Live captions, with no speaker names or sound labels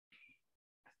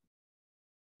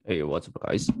Hey, what's up,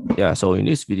 guys? Yeah, so in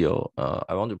this video,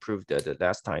 I want to prove that the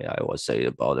last time I was saying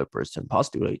about the Bertrand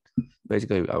postulate.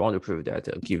 Basically, I want to prove that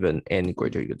given n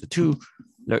greater or equal to 2,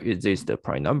 there exists the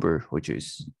prime number which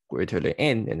is greater than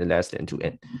n and less than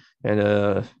 2n.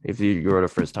 And if you're the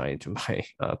first time to my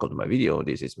go to my video,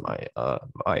 this is my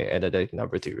analytic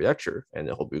number theory lecture, and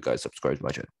I hope you guys subscribe to my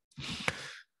channel.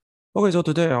 Okay, so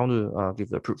today I want to give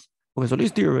the proof. Okay, so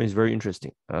this theorem is very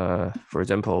interesting. For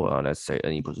example, let's say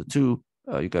n equals to 2.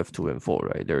 You have 2 and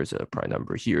 4, right? There's a prime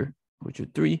number here, which is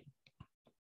 3.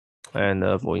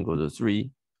 And 4 equals to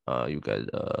 3, you get,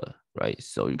 right?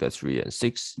 So you get 3 and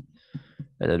 6.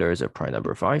 And then there is a prime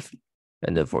number 5.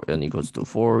 And then for n equals to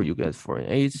 4, you get 4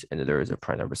 and 8. And then there is a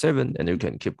prime number 7. And you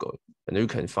can keep going. And you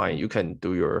can find, you can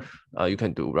do your, you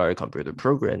can do right computer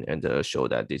program and show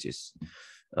that this is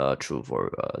true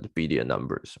for the billion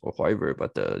numbers or whatever.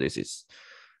 But this is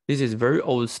very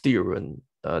old theorem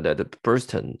that the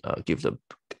person gives a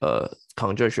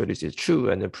conjecture this is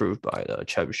true and approved by the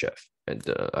Chebyshev, and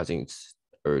I think it's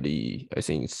early. I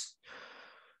think it's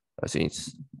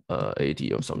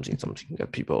 80 or something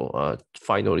that people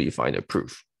finally find a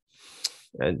proof.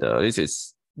 And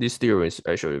this theorem is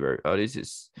actually very this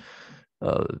is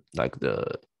like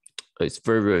it's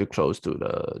very close to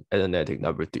the analytic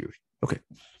number theory. Okay.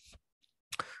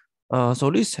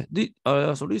 So this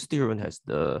theorem has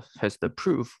the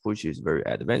proof which is very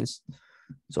advanced.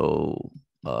 So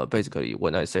basically,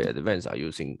 when I say advanced,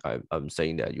 I'm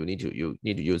saying that you need to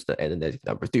use the analytic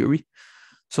number theory.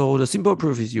 So the simple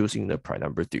proof is using the prime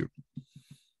number theory.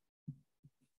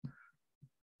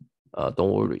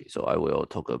 Don't worry. So I will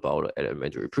talk about the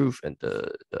elementary proof and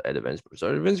the advanced proof.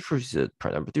 So advanced proof is a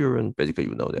prime number theorem. Basically,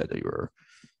 you know that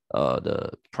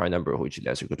the prime number which is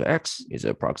less equal to x is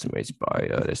approximated by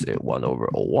let's say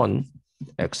 1/01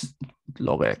 x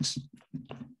log x.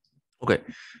 Okay,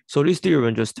 so this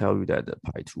theorem just tells you that the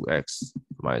pi 2x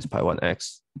minus pi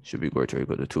 1x should be greater or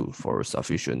equal to 2 for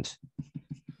sufficient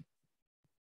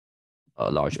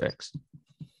large x.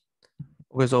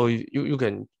 Okay, so you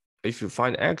can, if you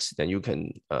find x, then you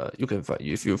can find,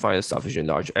 if you find a sufficient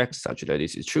large x such that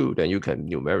this is true, then you can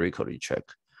numerically check.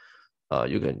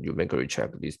 You can numerically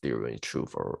check this theorem is true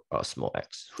for small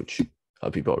x, which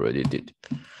people already did.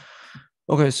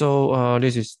 Okay, so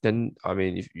this is then, I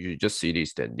mean, if you just see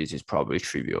this, then this is probably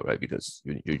trivial, right? Because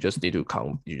you just need to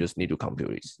compute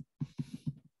this.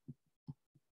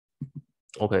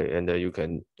 Okay, and then you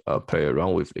can play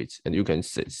around with it, and you can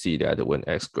see that when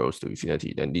x goes to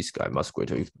infinity, then this guy must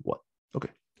greater than 1.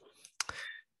 Okay.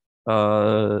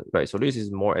 Right, so this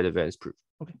is more advanced proof.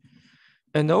 Okay.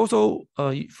 And also,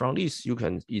 from this, you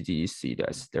can easily see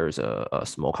that there's a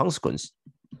small consequence,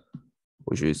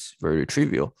 which is very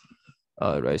trivial.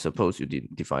 Right, suppose you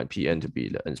define Pn to be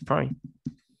the nth prime.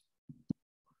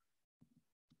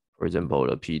 For example,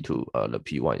 the P2, the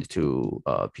P1 is 2,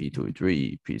 P2 is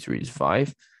 3, P3 is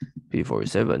 5, P4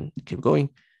 is 7, keep going.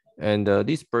 And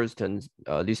this person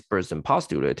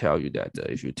postulate tell you that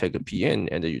if you take a Pn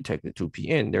and then you take the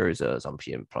 2Pn, there is some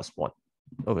Pn plus 1.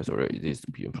 Okay, so it is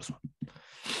Pn plus 1.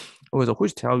 Okay, so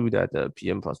which tell you that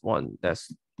Pn plus 1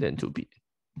 less than 2Pn.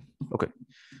 Okay,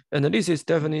 and this is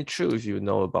definitely true if you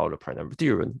know about the prime number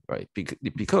theorem, right?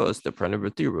 Because the prime number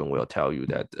theorem will tell you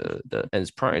that the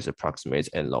nth prime approximates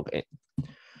n log n.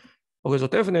 Okay, so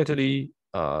definitely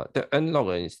the n log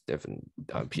n is definitely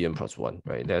Pn plus 1,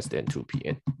 right? Less than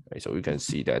 2Pn, right? So you can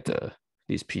see that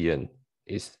this Pn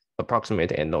is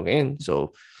approximate n log n,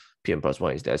 so Pn plus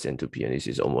 1 is less than 2Pn. This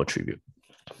is almost trivial.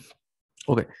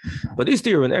 Okay, but this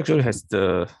theorem actually has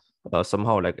the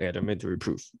somehow like elementary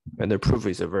proof, and the proof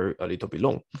is a little bit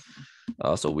long.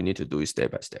 So we need to do it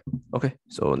step by step. Okay,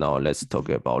 so now let's talk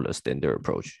about the standard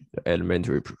approach, the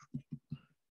elementary proof.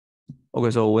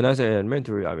 Okay, so when I say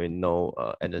elementary, I mean no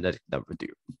analytic number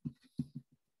theory.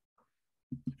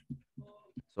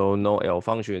 So no L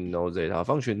function, no zeta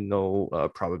function, no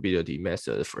probability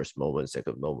method, first moment,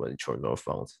 second moment, trinomial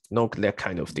functions, no that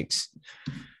kind of things.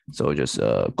 So just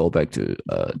go back to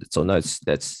so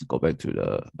let's go back to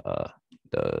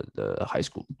the high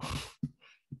school.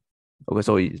 Okay,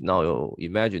 so now you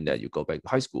imagine that you go back to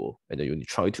high school and then you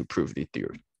try to prove the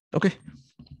theory. Okay.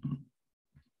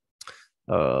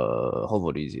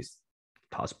 Hopefully this is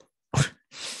possible.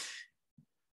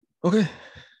 Okay.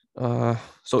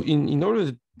 So in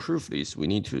order to prove this, we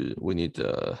need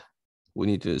a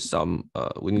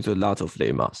lot of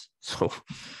lemmas. So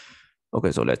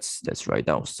okay, so let's write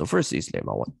down. So first is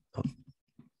lemma 1.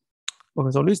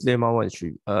 Okay, so this lemma 1 is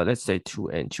let's say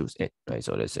 2n choose n, right?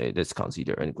 So let's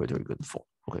consider n greater or equal to 4.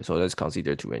 Okay, so let's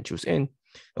consider 2n choose n.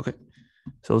 Okay,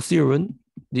 so theorem,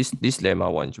 this lemma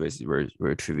 1 is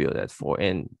very trivial, that for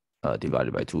n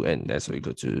divided by 2n, that's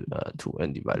equal to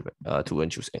 2n divided by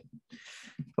 2n choose n.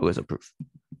 Okay, so proof.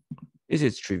 This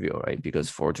is trivial, right? Because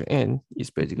 4 to n is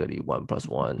basically 1 plus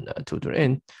 1, 2 to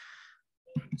n.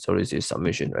 So this is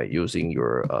summation, right? Using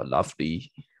your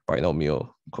lovely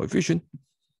binomial coefficient.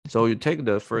 So you take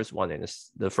the first one, and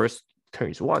the first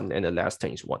term is 1, and the last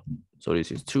term is 1. So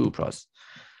this is 2 plus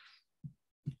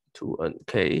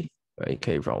 2nk, right?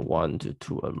 K from 1 to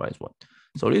 2n minus 1.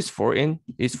 So this 4n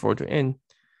is 4 to n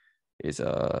is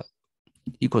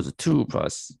equals to 2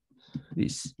 plus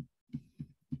this.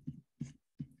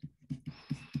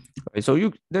 Okay,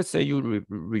 so let's say you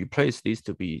replace this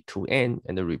to be 2n,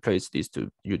 and then replace this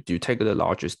to you take the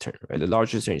largest term, right? The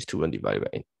largest term is 2n divided by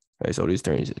n. Right, so this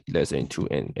term is less than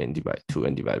 2n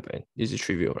divided by n. This is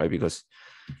trivial, right? Because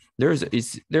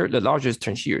the largest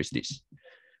term here is this,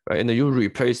 right? And then you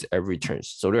replace every term.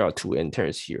 So there are 2n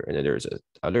terms here, and then there's a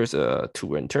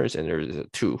 2n terms, and there's a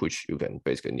 2 which you can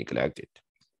basically neglect it.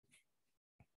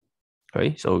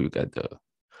 Right, so you get the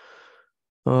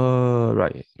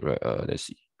let's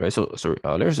see, right? So sorry,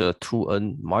 there's a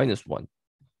 2n minus 1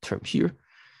 term here,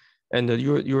 and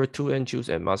your 2n choose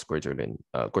n must greater than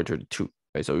 2.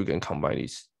 Right, so you can combine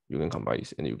these.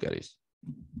 And you get this.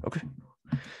 Okay,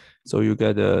 so you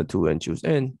get 2n choose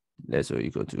n less or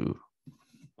equal to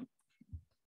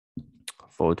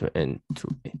 4 to n to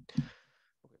n.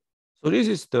 So this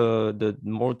is the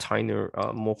more finer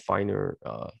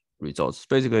results.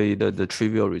 Basically, the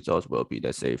trivial results will be,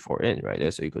 let's say, for n, right?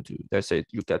 Let's say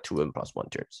you get 2n plus 1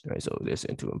 terms, right? So let's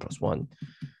say 2n plus 1,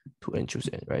 2n choose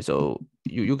n, right? So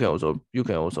you can also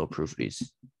prove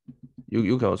this.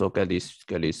 You can also get this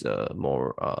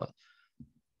more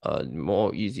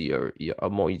easier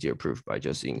proof by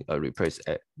just replace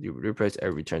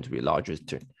every term to be largest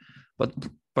term.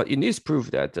 But in this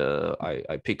proof that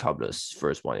I pick up the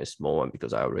first one is small one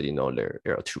because I already know there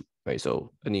are 2, right?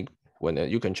 So when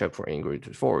you can check for n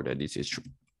greater to 4 that this is true.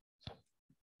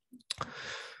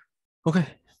 Okay,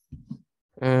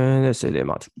 and let's say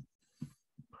lemma 2.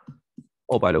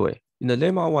 Oh, by the way, in the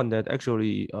lemma 1, that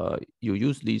actually you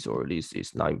use this or this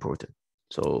is not important.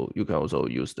 So you can also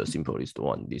use the simplest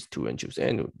one, this 2n choose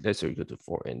n, that's equal to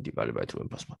 4n divided by 2n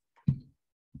plus 1.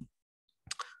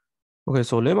 Okay,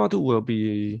 so lemma 2 will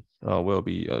be a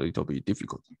little bit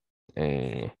difficult.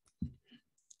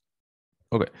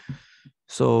 Okay,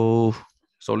 so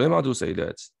lemma 2 say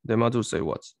that. Lemma 2 say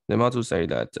what? Lemma 2 say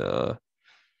that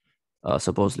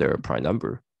suppose they're a prime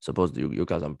number. Suppose you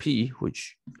got some p,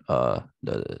 which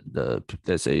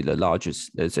let's say the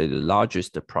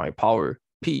largest prime power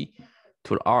p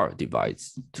to the r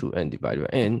divides 2n divided by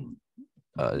n.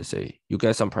 Let's say you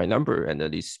get some prime number, and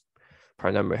then this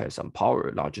prime number has some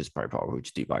power, largest prime power,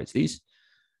 which divides this.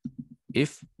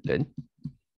 If then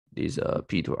this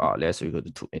p to r less or equal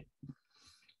to 2n.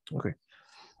 Okay,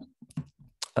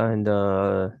 and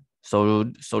so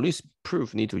this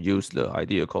proof need to use the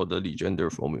idea called the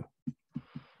Legendre formula.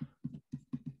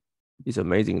 It's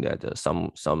amazing that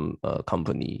some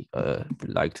company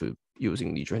like to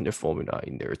using Legendre formula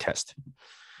in their test.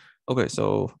 Okay,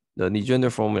 so the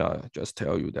Legendre formula just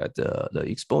tell you that the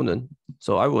exponent.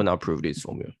 So I will not prove this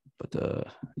formula, but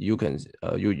you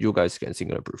guys can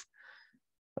singular proof.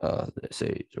 Let's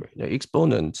say the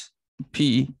exponent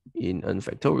p in n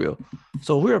factorial.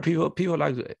 So where people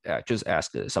like to just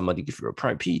ask somebody give you a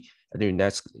prime p, and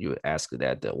then you ask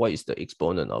that what is the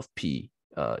exponent of p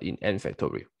in n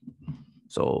factorial.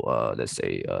 So let's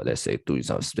say do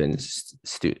some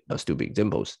stupid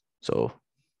examples. So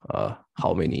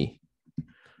how many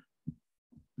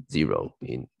 0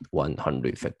 in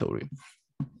 100 factorial?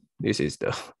 This is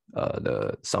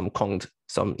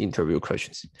some interview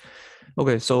questions.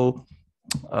 Okay, so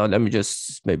let me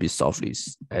just maybe solve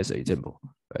this as an example.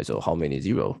 Right, so how many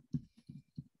 0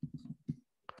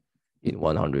 in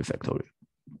 100 factorial?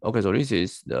 Okay, so this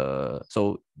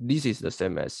is the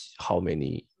same as how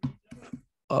many.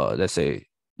 Let's say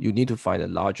you need to find the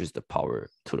largest power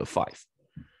to the 5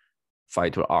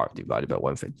 to the r divided by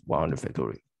 100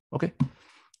 factorial. Okay,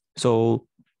 so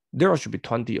there should be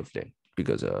 20 of them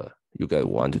because you get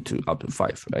 1 to 2 up to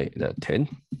 5, right? 10,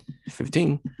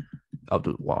 15 up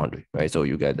to 100, right? So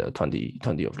you get 20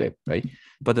 of them, right?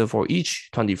 But for each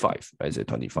 25, right? So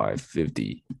 25,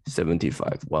 50,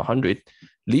 75, 100,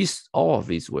 all of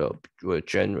these will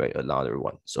generate another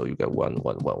one. So you get 1,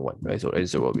 1, 1, 1, right? So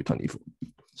answer will be 24.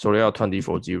 So there are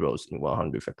 24 zeros in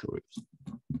 100 factorials.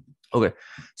 Okay,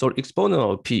 so the exponent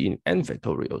of p in n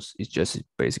factorials is just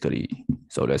basically,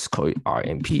 so let's call it r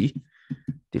and p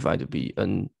divided by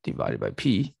n divided by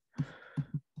p,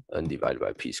 n divided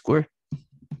by p squared,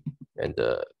 and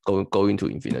going to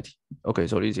infinity. Okay,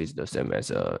 so this is the same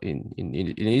as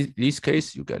in this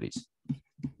case, you get this.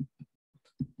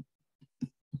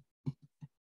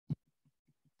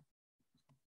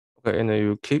 Okay, and then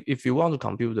you keep, if you want to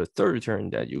compute the third term,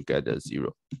 that you get a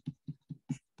 0.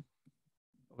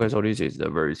 Okay, so this is the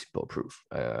very simple proof.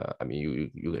 I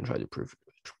mean, you can try to prove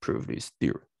this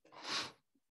theorem.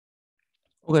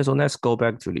 Okay, so let's go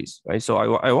back to this, right? So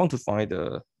I want to find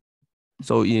the,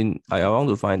 I want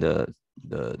to find the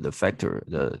factor,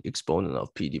 the exponent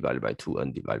of p divided by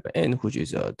 2n divided by n, which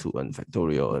is 2n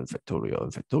factorial and factorial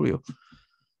and factorial.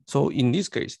 So in this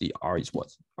case, the r is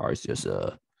what? R is just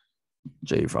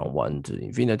j from 1 to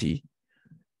infinity,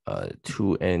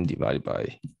 2n divided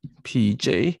by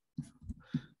pj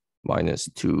minus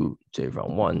 2j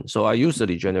from 1. So I use the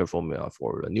degenerate formula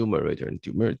for the numerator and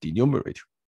denominator.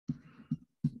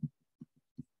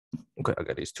 Okay, I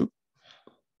get this too.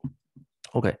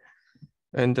 Okay,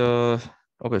 and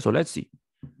okay, so let's see.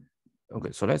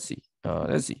 Okay, so let's see.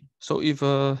 So if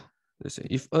let's say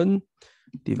if n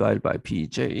divided by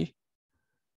pj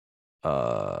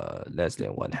less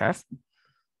than 1/2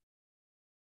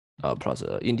 plus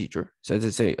an integer. So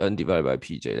let's say n divided by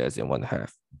pj less than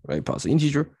 1/2, right? Plus an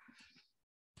integer.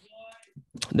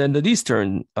 Then this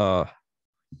term will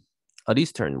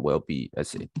be, let's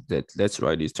say that, let's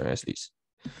write this term as this: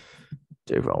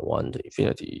 j from 1 to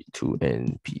infinity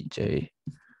 2n pj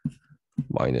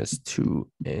minus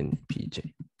 2n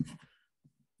pj.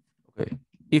 Okay,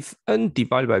 if n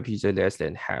divided by pj less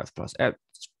than half plus f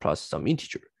plus some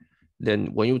integer,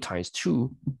 then when you times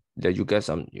 2, then you get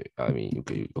some. I mean,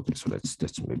 okay. So let's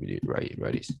maybe write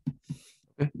this.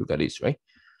 Okay, you got this, right?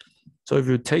 So if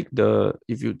you take the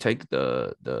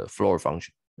floor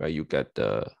function, right, you get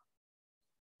the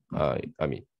I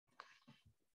mean,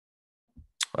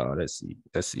 let's see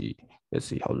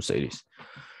how to say this.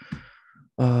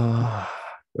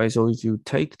 Right. So if you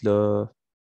take the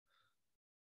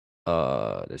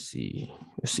let's see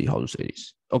how to say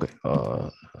this. Okay.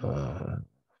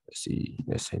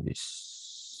 Let's say this.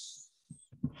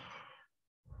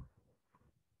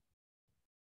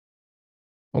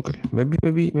 Okay. Maybe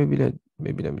let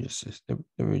me just say this.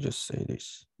 Let me just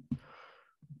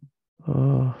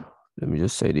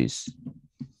say this.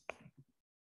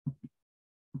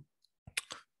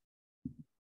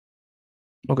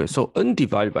 Okay, so n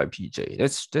divided by pj.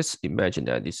 Let's imagine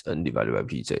that this n divided by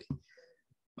pj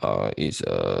is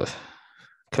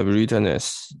can be written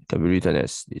as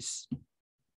this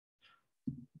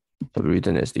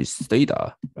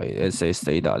theta, right? Let's say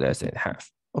theta less than half.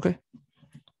 Okay,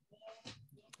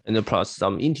 and then plus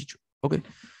some integer. Okay,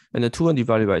 and the 2n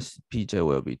divided by pj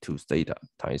will be 2 theta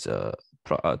times 2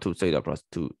 theta plus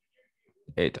 2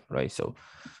 eta, right? So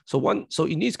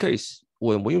in this case,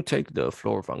 when you take the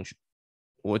floor function,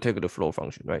 we'll take the floor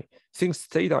function, right? Since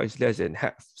theta is less than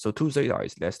half, so 2 theta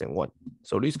is less than 1.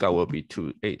 So this guy will be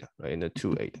 2 eta, right? And the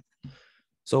 2 eta.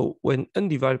 So when n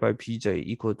divided by pj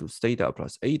equal to theta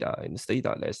plus eta and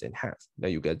theta less than half,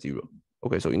 then you get 0.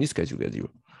 Okay, so in this case, you get 0.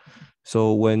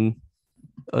 So when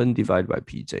n divided by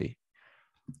pj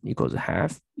equals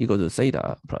half equal to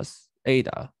theta plus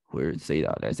eta, where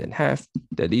theta less than half,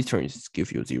 then these terms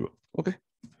give you 0. Okay.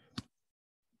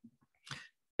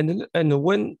 And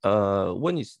when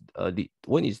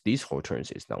these whole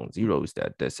terms is non-zero, is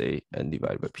that, let's say n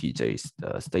divided by pj is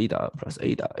theta plus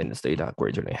eta and theta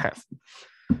greater than half.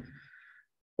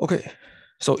 Okay,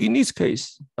 so in this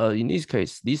case, this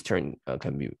term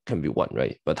can be 1,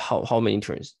 right? But how many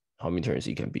terms? How many terms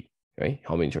it can be, right?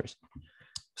 How many terms?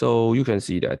 So you can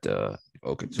see that.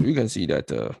 Okay, so you can see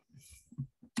that.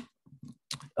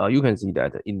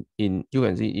 In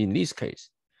this case,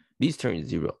 this term is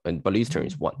 0, but this term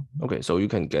is 1. Okay, so you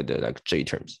can get the like j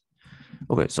terms.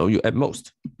 Okay, so you at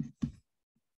most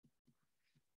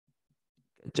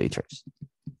get j terms.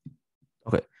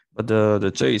 Okay, but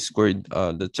the j is great.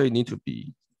 The j need to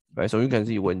be right. So you can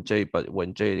see when j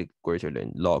is greater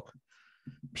than log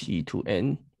p to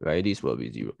n, right? This will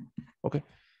be 0. Okay,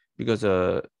 because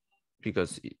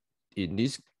in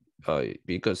this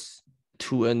because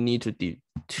 2n need to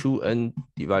 2n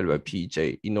divided by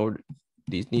pj in order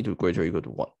this need to greater or equal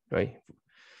to 1, right?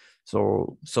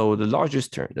 So the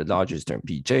largest term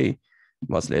pj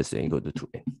must less than or equal to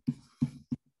 2n.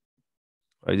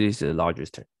 Right, this is the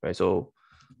largest term, right? So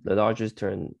the largest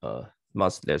term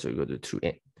must less or equal to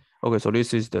 2n. Okay, so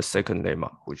this is the second lemma,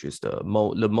 which is the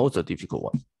most difficult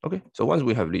one. Okay, so once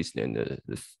we have this, then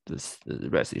the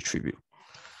rest is trivial.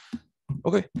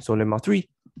 Okay, so lemma 3.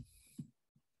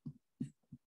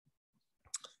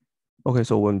 Okay,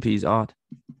 so when p is odd,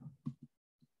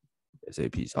 let's say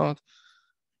p is odd,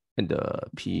 and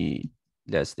p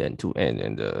less than 2n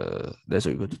and less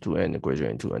or equal to 2n and greater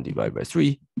than 2n divided by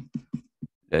 3.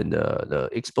 Then the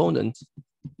exponent.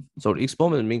 So the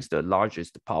exponent means the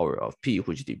largest power of p,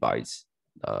 which divides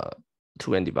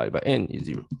 2n divided by n is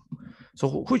 0.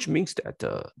 So which means that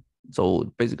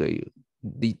so basically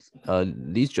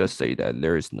these just say that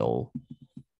there is no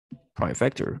prime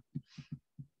factor.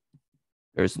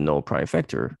 There's no prime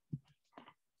factor.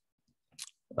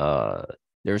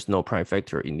 There's no prime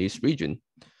factor in this region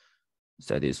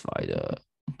satisfy the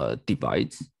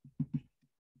divides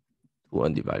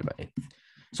 2n divided by n.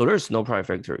 So there's no prime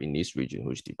factor in this region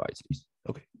which divides this.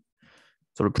 Okay.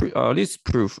 So this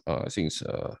proof seems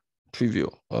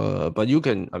trivial. But you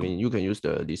can, you can use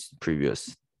this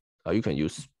previous. You can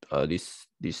use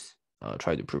this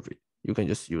try to prove it. You can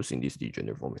just use in this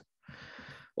degenerate formula.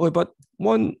 Okay, but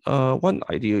one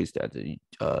idea is that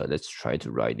let's try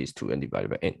to write this 2n divided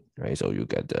by n, right? So you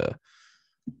get 2n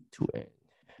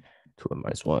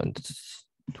minus 1,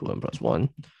 2n plus 1,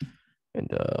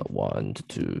 and 1 to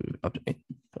 2 up to n.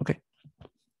 Okay.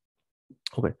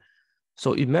 Okay.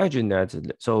 So imagine that.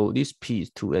 So this p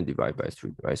is 2n divided by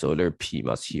 3, right? So there p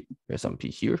must here. There's some p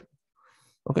here.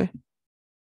 Okay.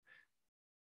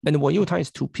 And when you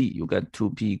times 2p, you get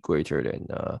 2p greater than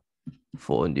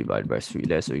 4n divided by 3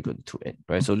 less or equal to 2n,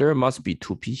 right? So there must be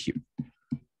 2p here,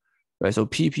 right? So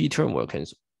pp term will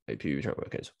cancel, right? pp term will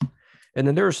cancel. And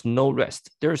then there's no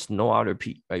rest. There's no other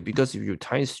p, right? Because if you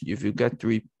get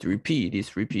 3p,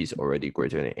 this 3p is already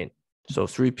greater than n. So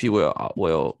 3p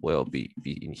will be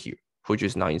in here, which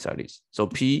is not inside this. So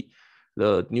p,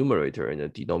 the numerator and the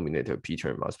denominator p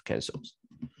term must cancel.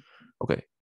 Okay.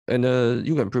 And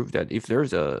you can prove that if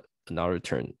there's another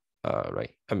term, right?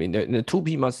 I mean, the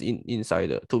 2p must inside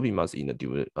the 2p must in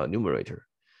the numerator,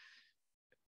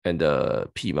 and the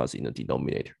p must in the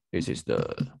denominator. This is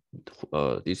the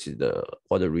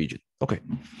other region. Okay,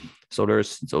 so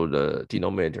the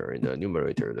denominator and the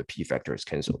numerator, the p factors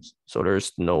cancels. So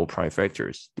there's no prime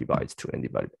factors divides 2n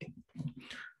divided by n.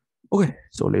 Okay,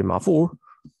 so lemma 4.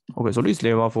 Okay, so this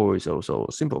lemma 4 is also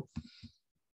simple.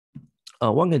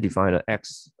 One can define an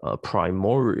x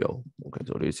primorial. Okay,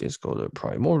 so this is called a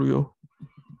primorial,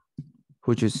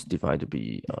 which is defined to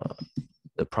be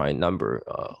the prime number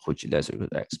which is less or equal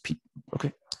to xp.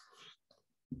 Okay.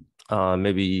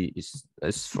 Maybe it's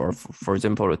for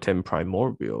example, the 10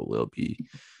 primorial will be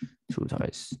 2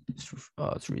 times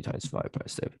 3 times 5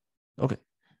 plus 7. Okay,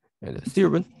 and the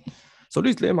theorem. So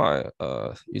this lemma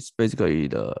is basically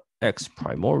the x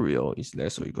primorial is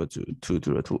less or equal to 2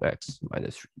 to the 2x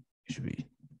minus 3. It should be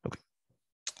okay.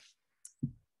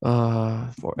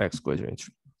 For x greater than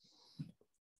 3.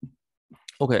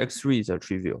 Okay, x3 is a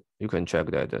trivial. You can check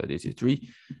that this is 3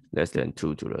 less than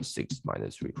 2 to the 6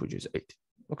 minus 3, which is 8.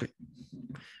 Okay.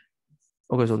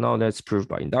 Okay, so now let's prove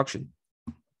by induction.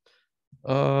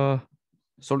 So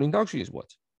induction is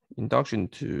what? Induction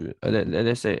to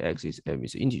let's say x is m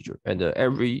is an integer, and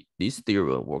this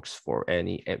theorem works for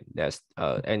any m that's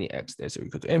any x that's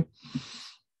equal to m.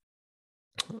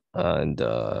 And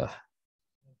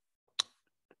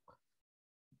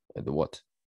what?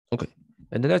 Okay,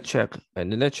 and then let's check.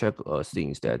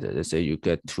 Things that let's say you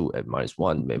get 2n minus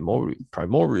 1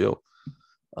 primorial,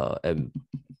 and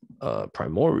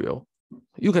primorial.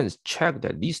 You can check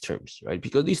that these terms, right?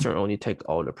 Because these terms only take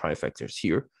all the prime factors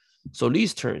here. So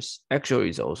these terms actually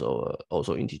is also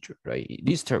integer, right?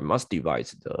 This term must divide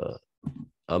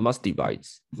this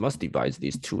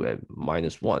 2n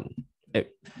minus 1.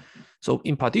 So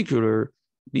in particular,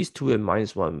 these 2n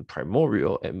minus 1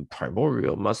 primorial and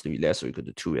primorial must be less or equal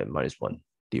to 2n minus 1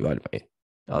 divided by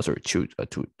n. Sorry, choose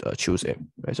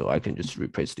m, right? So I can just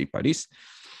replace it by this.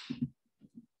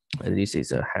 And this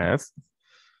is a half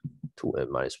 2n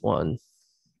minus 1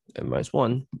 n minus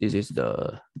 1. This is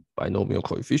the binomial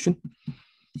coefficient.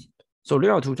 So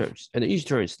there are two terms, and each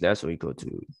term is less or equal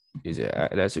to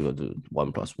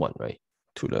 1 plus 1, right?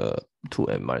 To the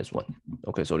 2n minus 1.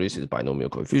 Okay, so this is binomial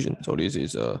coefficient. So this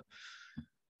is 2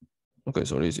 to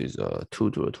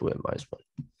the 2n minus 1.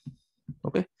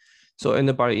 Okay, so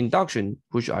and by induction,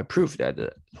 which I proved that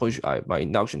my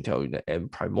induction tells you that m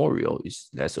primorial is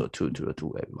less or 2 to the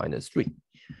 2n minus 3.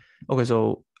 Okay,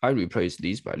 so I replace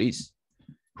this by this,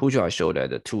 which I show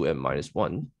that the 2n minus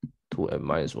 1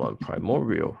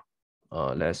 primorial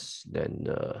less than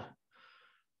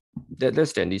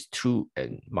this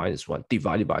 2n minus 1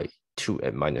 divided by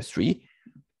 2n minus 3.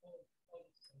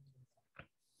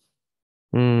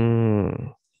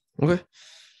 Okay.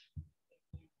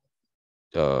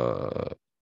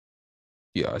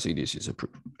 Yeah, I think this is a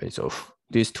proof. Okay, so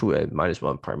this 2n minus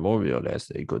 1 primorial less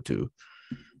than equal to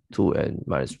 2n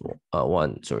minus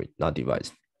 1, sorry, not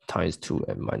divides, times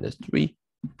 2n minus 3.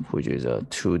 which is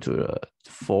 2 to the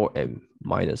 4n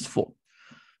minus 4.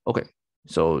 Okay,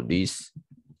 so this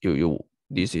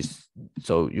this is,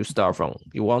 so you start from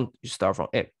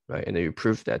n, right? And then you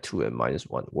prove that 2n minus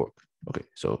 1 work. Okay,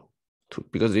 so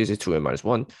because this is 2n minus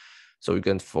 1, so you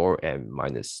get 4n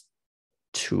minus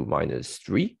 2 minus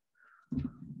 3.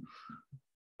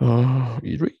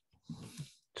 3.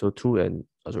 So 2n,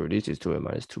 sorry, this is 2n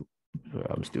minus 2.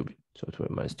 I'm stupid. So 2n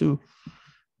minus 2.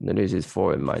 And then this is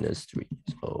 4n minus 3.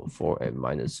 So 4n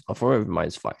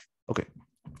minus 5. Okay.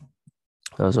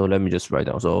 So let me just write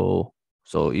down. So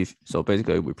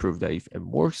basically we prove that if n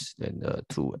works, then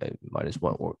 2n minus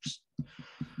 1 works.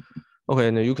 Okay,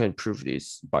 and then you can prove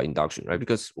this by induction, right?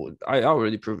 Because I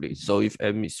already proved it. So if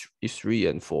m is 3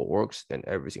 and 4 works, then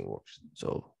everything works.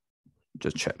 So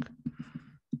just check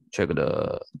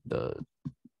the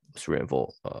 3 and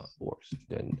 4 works,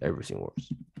 then everything works.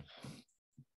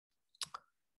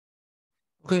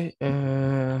 Okay,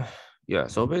 yeah,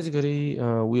 so basically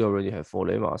we already have 4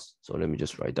 lemmas. So let me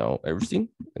just write down everything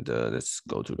and let's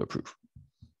go to the proof.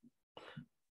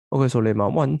 Okay, so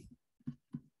lemma 1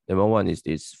 is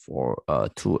this for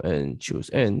 2n choose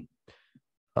n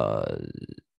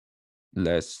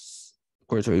less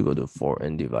greater or equal to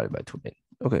 4n divided by 2n.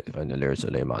 Okay, and then there's a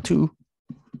lemma 2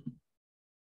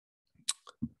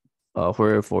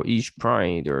 where for each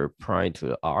prime, there prime to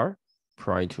the r,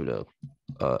 prime to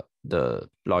the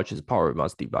largest power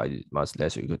must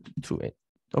less or equal to 2n.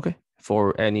 Okay,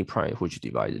 for any prime which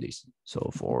divides this. So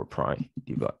for prime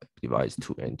divides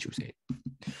 2n choose n.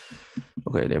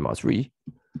 Okay, lemma 3.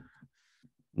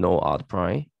 No r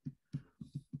prime.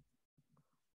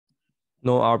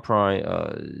 No r prime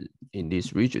in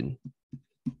this region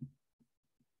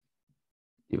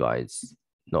divides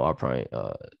no r prime.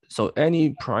 So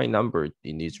any prime number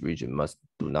in this region must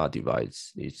do not divide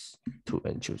this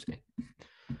 2n choose n.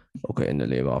 Okay, and the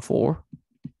lemma 4,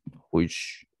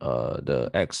 which the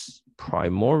x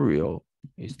primorial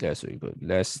is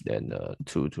less than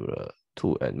 2 to the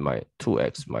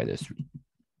 2x minus 3.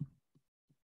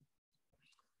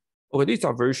 Okay, these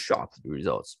are very sharp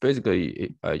results.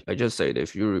 Basically, I just say that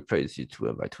if you replace it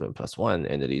 2n by 2n plus 1,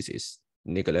 and this is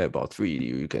negative about 3,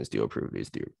 you can still prove this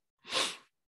theorem.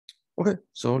 Okay,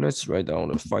 so let's write down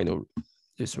the final.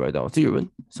 Let's write down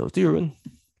theorem. So theorem,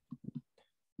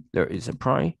 there is a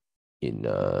prime in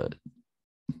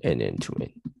n and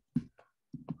 2n.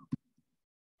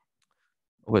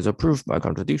 Okay, so proof by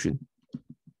contradiction.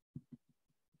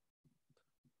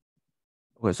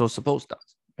 Okay, so suppose that.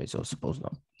 Okay, so suppose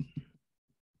not.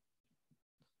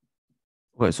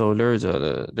 Okay, so there's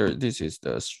this is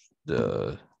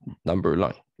the number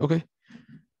line. Okay,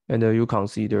 and you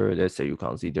consider, let's say you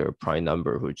consider prime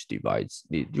number which divides,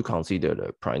 you consider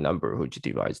the prime number which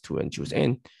divides 2n choose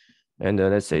n, and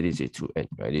let's say this is 2n,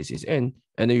 right? This is n,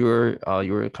 and your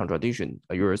contradiction,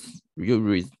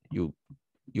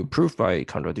 you prove by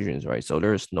contradictions, right? So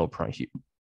there's no prime here.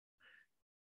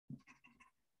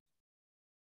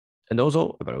 And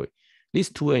also, by the way, this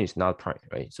 2n is not prime,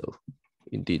 right? So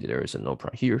indeed there is a no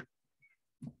prime here.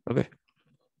 Okay.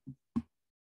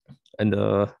 And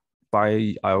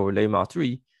by our lemma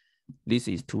 3, this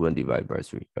is 2n divided by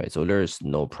 3, right? So there is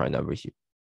no prime number here.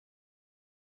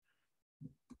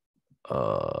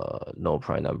 No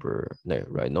prime number there,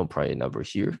 right? No prime number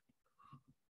here.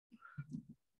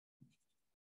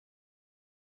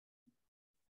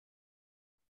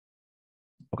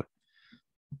 Okay.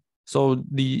 So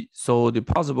the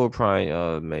possible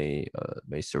prime may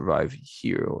survive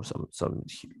here or some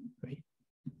here, right?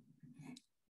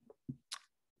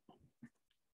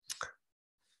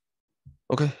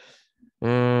 Okay.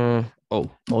 Oh,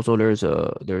 also there's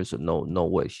a no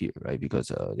way here, right?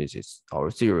 Because this is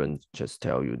our theorem just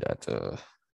tell you that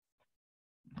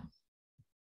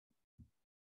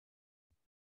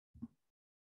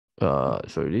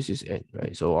so this is n,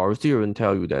 right? So our theorem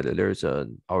tell you that there's our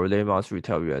lemma 3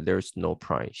 tell you that there's no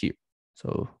prime here.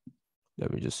 So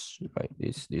let me just write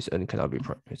this n cannot be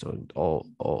prime, right? So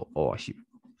all are here.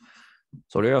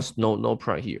 So there's no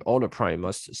prime here. All the prime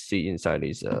must sit inside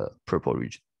this purple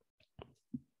region.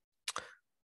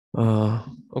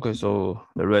 Okay, so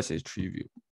the rest is trivial.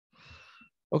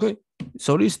 Okay,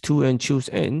 so this 2n choose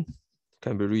n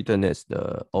can be written as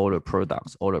all the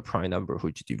products, all the prime number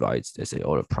which divides, let's say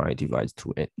all the prime divides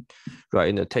 2n, right?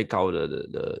 And take out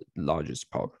the largest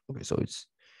power. Okay, so it's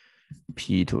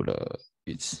p to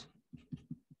its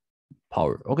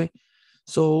power. Okay,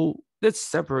 so let's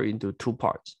separate into 2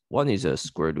 parts. One is a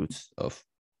square root of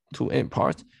 2n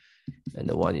part, and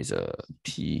the one is a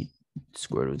p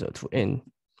square root of 2n,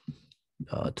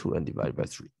 2n divided by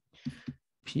 3,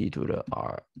 p to the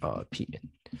r pn.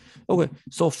 Okay,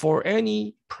 so for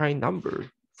any prime number,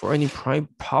 for any prime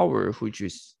power, which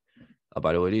is,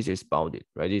 by the way, this is bounded,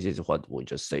 right? This is what we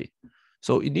just said.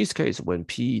 So in this case, when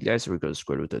p less or equal to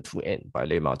square root of 2n by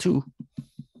lemma 2,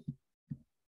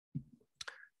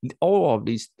 all of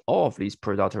these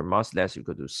product terms must less or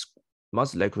equal to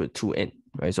 2n,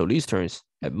 right? So these terms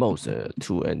at most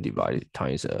 2n divided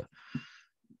times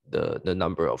the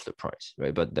number of the price,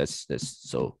 right? But that's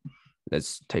so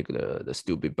let's take the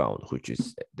stupid bound, which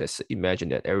is, let's imagine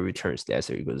that every term is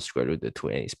less or equal to square root of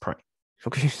 2n is prime.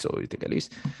 Okay, so you take at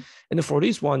least, and for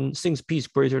this one, since p is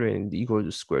greater than or equal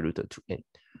to square root of 2n,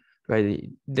 right?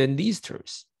 Then these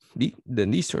terms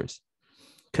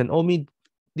can only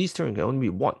be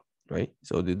one, right?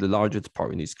 So the largest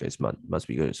part in this case must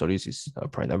be good. So this is a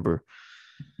prime number.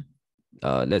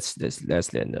 Let's do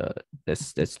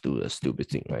a stupid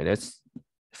thing, right? Let's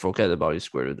forget about the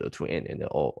square root of 2n and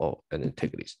then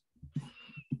take this.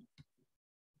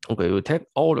 Okay, we'll take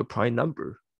all the prime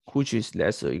number which is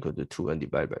less or equal to 2n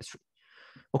divided by 3.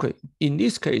 Okay, in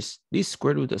this case, this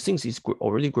square root, since it's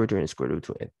already greater than square root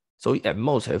of 2n, so it at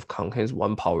most contains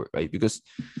one power, right? Because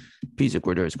p is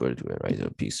greater than square root of 2n, right? So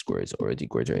p squared is already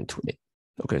greater than 2n.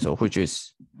 Okay, so which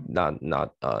is not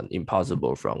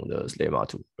impossible from the lemma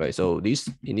 2, right? So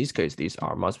in this case, these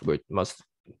r must be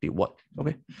 1.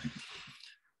 Okay,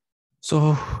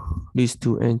 so these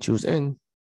 2n choose n.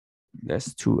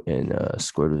 That's 2n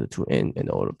square root of 2n, and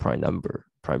all the prime number,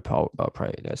 prime power,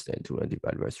 prime less than 2n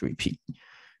divided by 3p.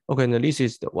 Okay, now this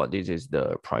is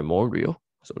the primordial.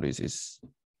 So this is,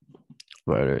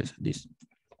 where is this?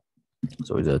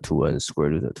 So it's a 2n square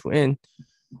root of 2n,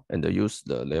 and they use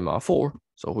the lemma 4,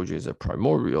 so which is a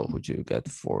primordial, which you get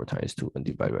 4 times 2n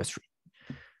divided by 3.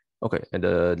 Okay, and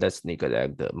let's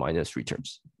neglect the minus 3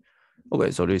 terms.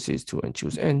 Okay, so this is 2n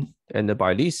choose n, and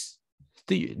by these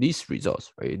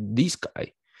results, right? This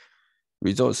guy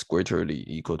results greater or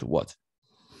equal to what?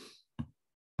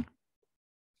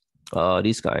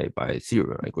 This guy by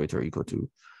 0, right? Greater or equal to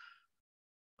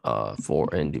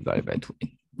 4n divided by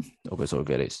 2n. Okay, so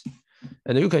get this,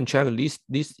 and you can check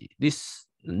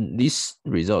these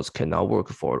results cannot work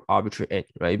for arbitrary n,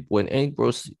 right? When n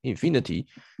grows infinity,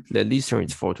 then this term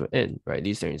is 4 to n, right?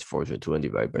 This term is 4 to 2n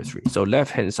divided by 3. So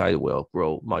left hand side will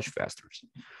grow much faster.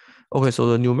 Okay, so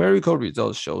the numerical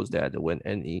result shows that when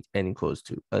n equals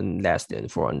to n less than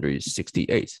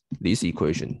 468, this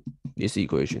equation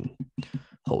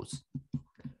holds.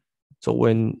 So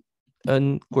when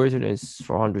n greater than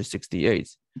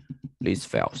 468, this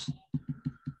fails.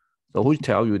 So which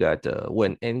tell you that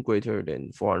when n greater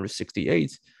than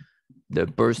 468, the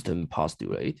Bertrand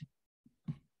postulate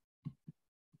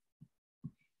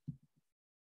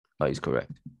is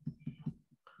correct.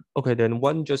 Okay, then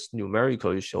one just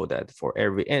numerically show that for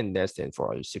every n less than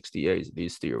 468,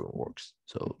 this theorem works.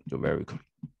 So numerically.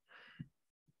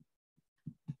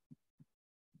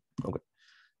 Okay,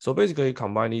 so basically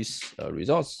combine these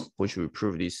results, which will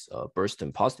prove this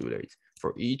Bertrand postulate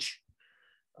for each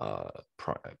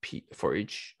for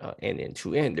each n and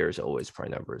 2n, there's always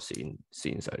prime number c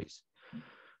inside this.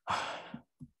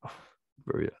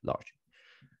 Very large.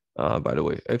 By the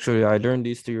way, actually, I learned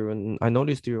this theorem. I know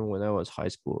this theorem when I was high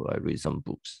school. I read some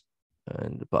books,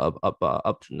 and but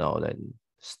up to now, then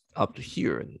up to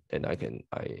here, and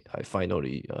I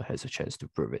finally has a chance to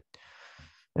prove it.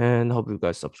 And hope you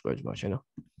guys subscribe to my channel.